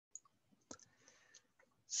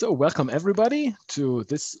So welcome everybody to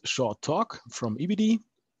this short talk from ibidi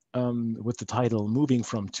with the title Moving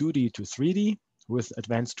from 2D to 3D with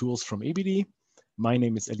Advanced Tools from ibidi. My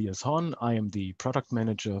name is Elias Horn. I am the product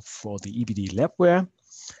manager for the ibidi labware.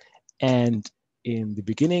 And in the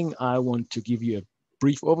beginning, I want to give you a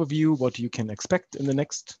brief overview what you can expect in the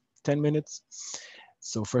next 10 minutes.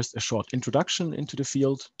 So first, a short introduction into the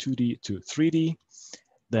field, 2D to 3D.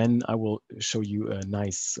 Then I will show you a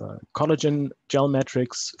nice collagen gel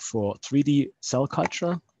matrix for 3D cell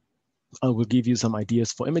culture. I will give you some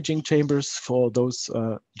ideas for imaging chambers for those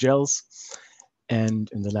gels. And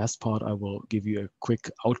in the last part, I will give you a quick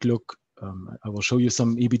outlook. I will show you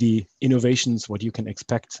some ibidi innovations, what you can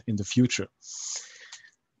expect in the future.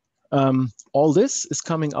 All this is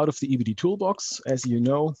coming out of the ibidi Toolbox. As you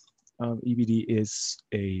know, ibidi is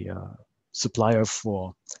a supplier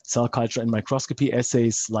for cell culture and microscopy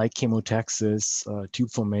assays like chemotaxis, tube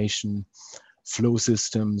formation, flow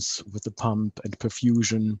systems with the pump and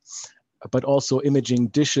perfusion, but also imaging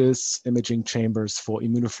dishes, imaging chambers for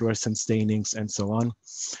immunofluorescent stainings and so on.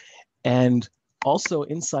 And also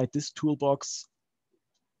inside this toolbox,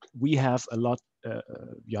 we have a lot,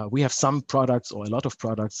 we have some products or a lot of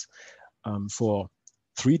products for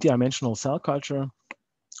three-dimensional cell culture,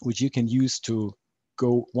 which you can use to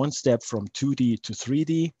go one step from 2D to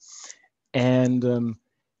 3D. And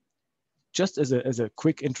just as a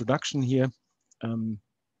quick introduction here,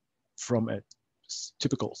 from a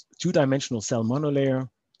typical two-dimensional cell monolayer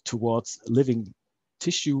towards living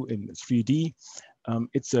tissue in 3D,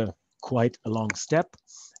 it's quite a long step,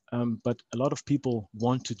 but a lot of people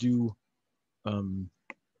want to do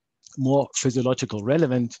more physiological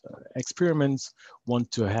relevant experiments, want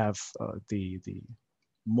to have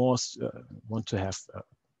more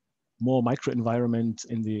microenvironment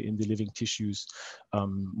in the living tissues,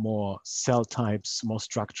 more cell types, more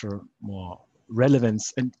structure, more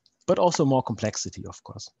relevance, but also more complexity, of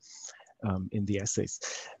course, in the assays.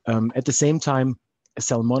 At the same time, a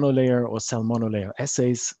cell monolayer or cell monolayer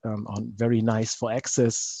assays are very nice for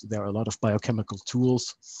access. There are a lot of biochemical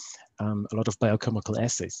tools, a lot of biochemical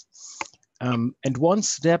assays. And one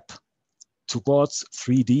step towards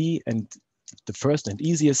 3D, and the first and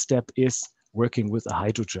easiest step is working with a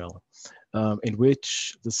hydrogel, in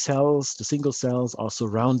which the cells, the single cells, are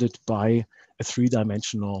surrounded by a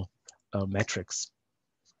three-dimensional matrix.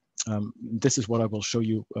 This is what I will show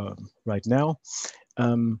you right now.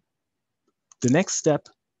 The next step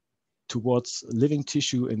towards living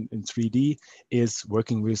tissue in 3D is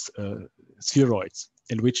working with spheroids,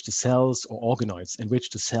 in which the cells, or organoids, in which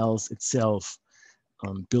the cells itself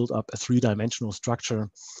build up a three-dimensional structure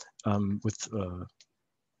with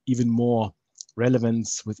even more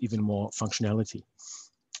relevance, with even more functionality.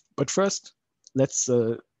 But first, let's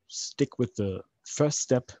stick with the first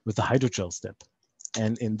step, with the hydrogel step.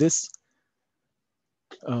 And in this,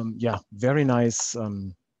 very nice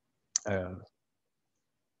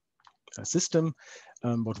system,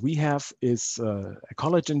 what we have is a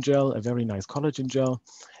collagen gel, a very nice collagen gel.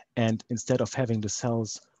 And instead of having the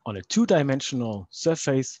cells on a two-dimensional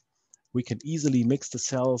surface, we can easily mix the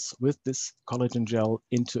cells with this collagen gel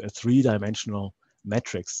into a three-dimensional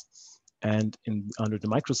matrix. And under the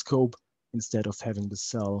microscope, instead of having the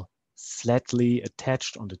cell flatly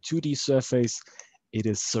attached on the 2D surface, it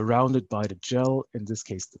is surrounded by the gel, in this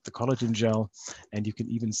case, the collagen gel. And you can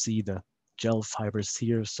even see the gel fibers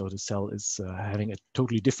here. So the cell is having a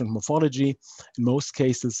totally different morphology in most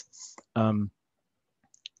cases.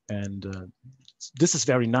 This is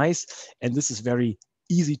very nice. And this is very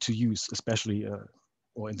easy to use, especially,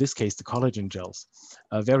 or in this case, the collagen gels.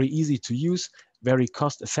 Very easy to use, very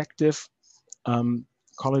cost effective.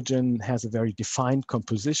 Collagen has a very defined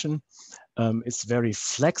composition. It's very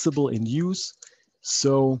flexible in use.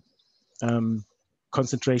 So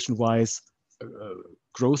concentration-wise,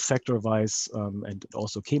 growth factor-wise, and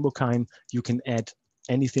also chemokine, you can add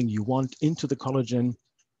anything you want into the collagen.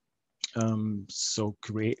 So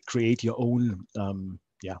create your own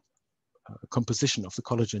composition of the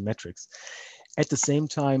collagen matrix. At the same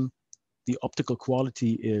time, the optical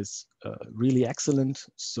quality is really excellent.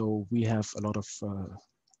 So we have a lot of,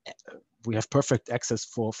 we have perfect access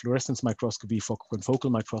for fluorescence microscopy, for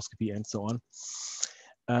confocal microscopy, and so on.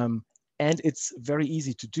 And it's very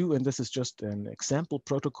easy to do. And this is just an example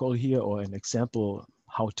protocol here, or an example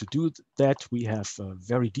how to do that. We have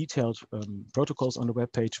very detailed protocols on the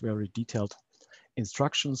webpage, very detailed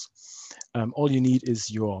instructions. All you need is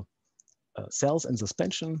your cells in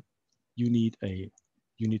suspension. You need the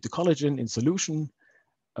collagen in solution,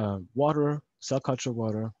 water, cell culture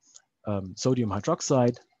water, sodium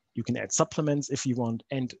hydroxide. You can add supplements if you want,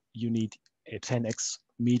 and you need a 10x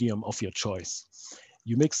medium of your choice.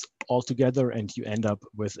 You mix all together and you end up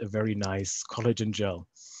with a very nice collagen gel,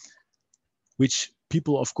 which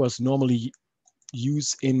people, of course, normally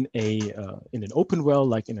use in an open well,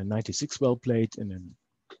 like in a 96 well plate, in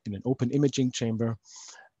an open imaging chamber.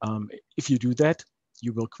 If you do that,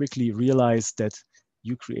 you will quickly realize that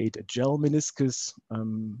you create a gel meniscus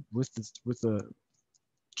with the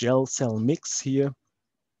gel cell mix here,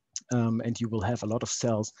 and you will have a lot of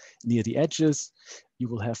cells near the edges. You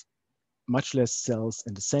will have much less cells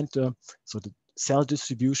in the center, so the cell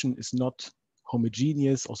distribution is not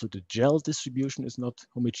homogeneous. Also, the gel distribution is not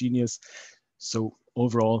homogeneous. So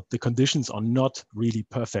overall, the conditions are not really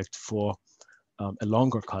perfect for a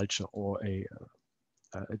longer culture or a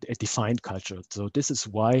defined culture. So this is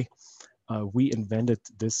why we invented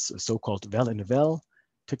this so-called well-in-a-well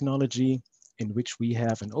technology, in which we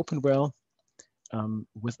have an open well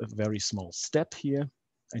with a very small step here.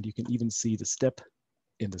 And you can even see the step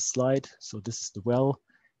in the slide. So this is the well,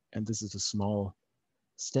 and this is a small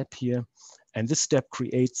step here. And this step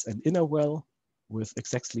creates an inner well with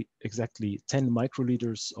exactly 10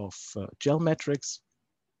 microliters of gel matrix.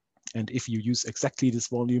 And if you use exactly this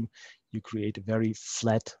volume, you create a very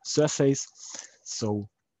flat surface. So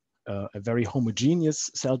a very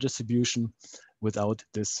homogeneous cell distribution without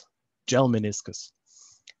this gel meniscus.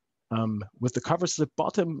 With the cover slip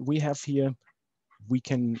bottom we have here, we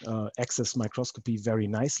can access microscopy very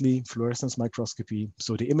nicely, fluorescence microscopy.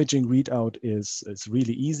 So the imaging readout is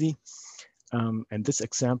really easy. And this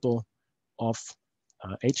example of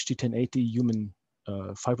HT1080 human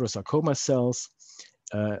fibrosarcoma cells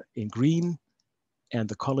in green, and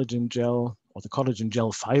the collagen gel, or the collagen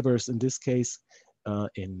gel fibers in this case,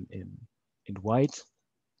 in white,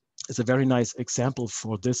 is a very nice example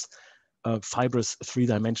for this fibrous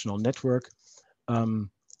three-dimensional network.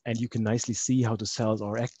 And you can nicely see how the cells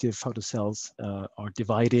are active, how the cells are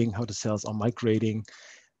dividing, how the cells are migrating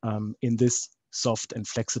in this soft and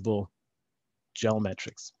flexible gel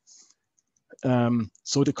matrix.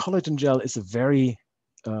 So the collagen gel is a very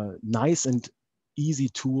nice and easy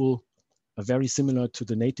tool, very similar to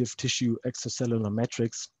the native tissue extracellular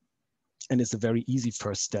matrix, and it's a very easy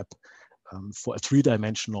first step for a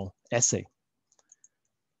three-dimensional assay.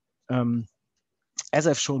 As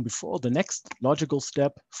I've shown before, the next logical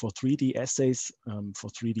step for 3D assays, for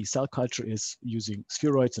 3D cell culture, is using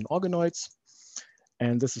spheroids and organoids.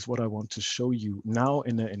 And this is what I want to show you now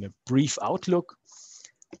in a brief outlook.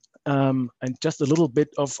 And just a little bit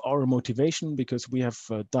of our motivation, because we have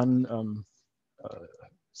done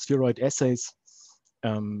spheroid assays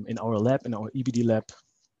in our lab, in our ibidi lab,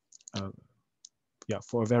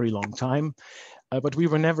 for a very long time. But we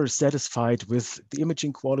were never satisfied with the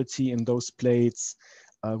imaging quality in those plates,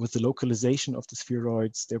 with the localization of the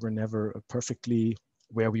spheroids. They were never perfectly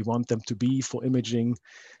where we want them to be for imaging.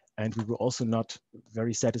 And we were also not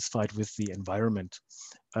very satisfied with the environment.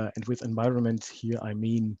 And with environment here, I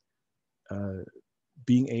mean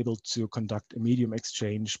being able to conduct a medium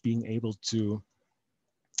exchange, being able to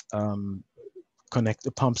connect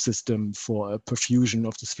a pump system for a perfusion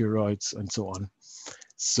of the spheroids and so on.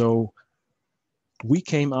 So we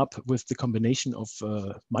came up with the combination of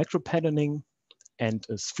micropatterning and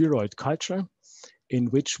a spheroid culture, in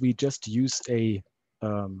which we just use a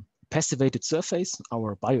passivated surface,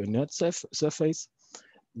 our bioinert surface.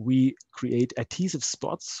 We create adhesive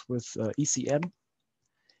spots with ECM.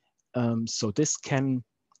 So this can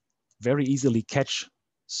very easily catch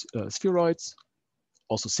spheroids,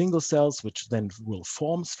 also single cells, which then will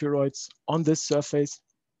form spheroids on this surface.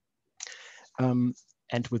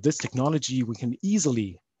 And with this technology, we can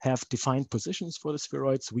easily have defined positions for the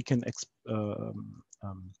spheroids. We can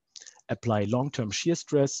apply long-term shear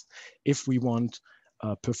stress if we want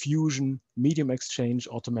perfusion, medium exchange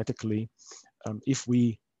automatically. If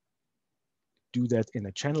we do that in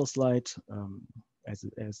a channel slide, as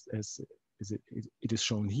it is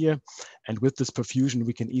shown here. And with this perfusion,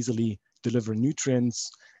 we can easily deliver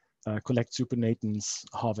nutrients, collect supernatants,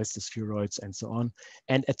 harvest the spheroids, and so on.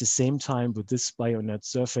 And at the same time, with this bioinert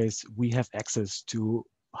surface, we have access to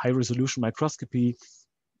high-resolution microscopy,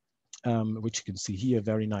 which you can see here,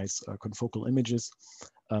 very nice confocal images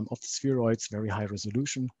of the spheroids, very high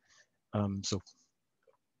resolution. So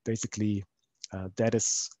basically, that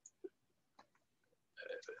is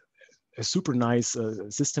a super nice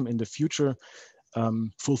system in the future,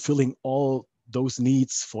 fulfilling all those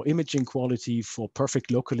needs for imaging quality, for perfect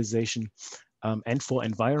localization, and for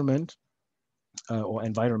environment or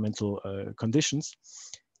environmental conditions.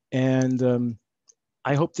 And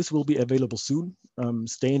I hope this will be available soon.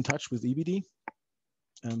 Stay in touch with ibidi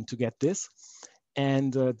to get this.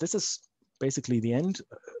 And this is basically the end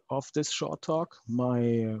of this short talk.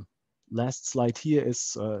 My last slide here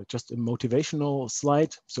is just a motivational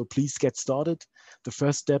slide. So please get started. The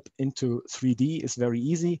first step into 3D is very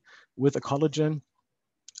easy with a collagen,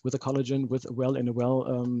 with a well in a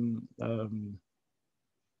well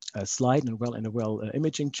slide and well in a well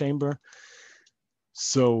imaging chamber.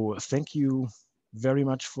 So thank you very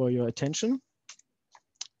much for your attention,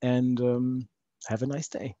 and have a nice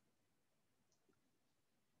day.